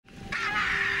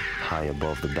High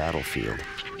above the battlefield,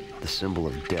 the symbol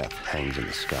of death hangs in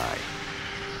the sky.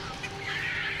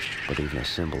 But even a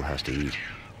symbol has to eat.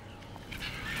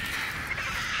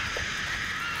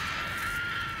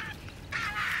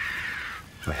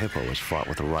 A hippo has fought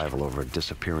with a rival over a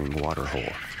disappearing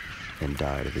waterhole and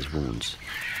died of his wounds.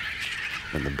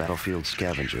 And the battlefield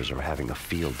scavengers are having a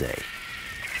field day.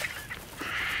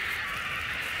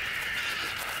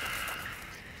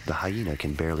 The hyena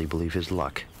can barely believe his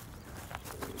luck.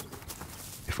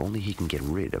 If only he can get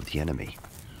rid of the enemy.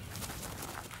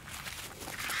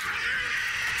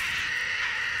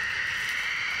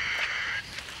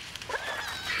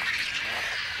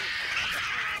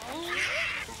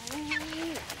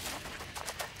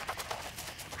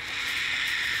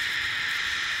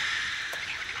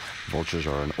 Vultures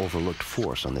are an overlooked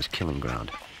force on this killing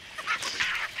ground.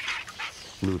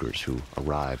 Looters who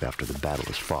arrive after the battle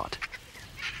is fought.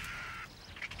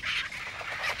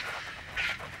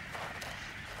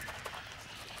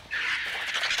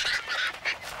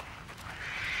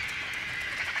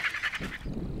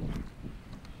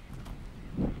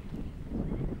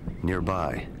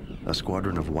 Nearby, a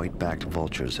squadron of white-backed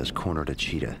vultures has cornered a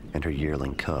cheetah and her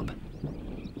yearling cub.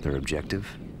 Their objective?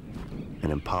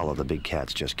 An impala the big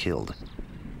cat's just killed.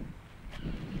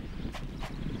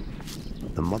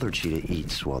 The mother cheetah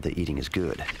eats while the eating is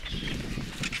good.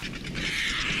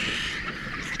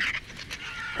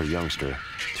 Her youngster,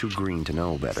 too green to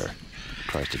know better,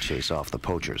 tries to chase off the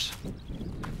poachers.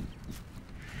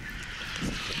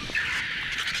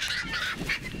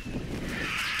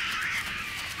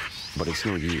 But it's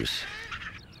no use.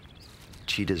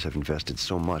 Cheetahs have invested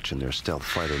so much in their stealth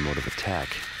fighter mode of attack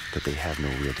that they have no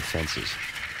real defenses.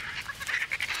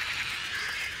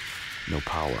 No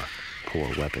power, poor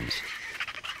weapons.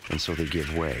 And so they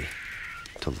give way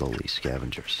to lowly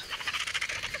scavengers.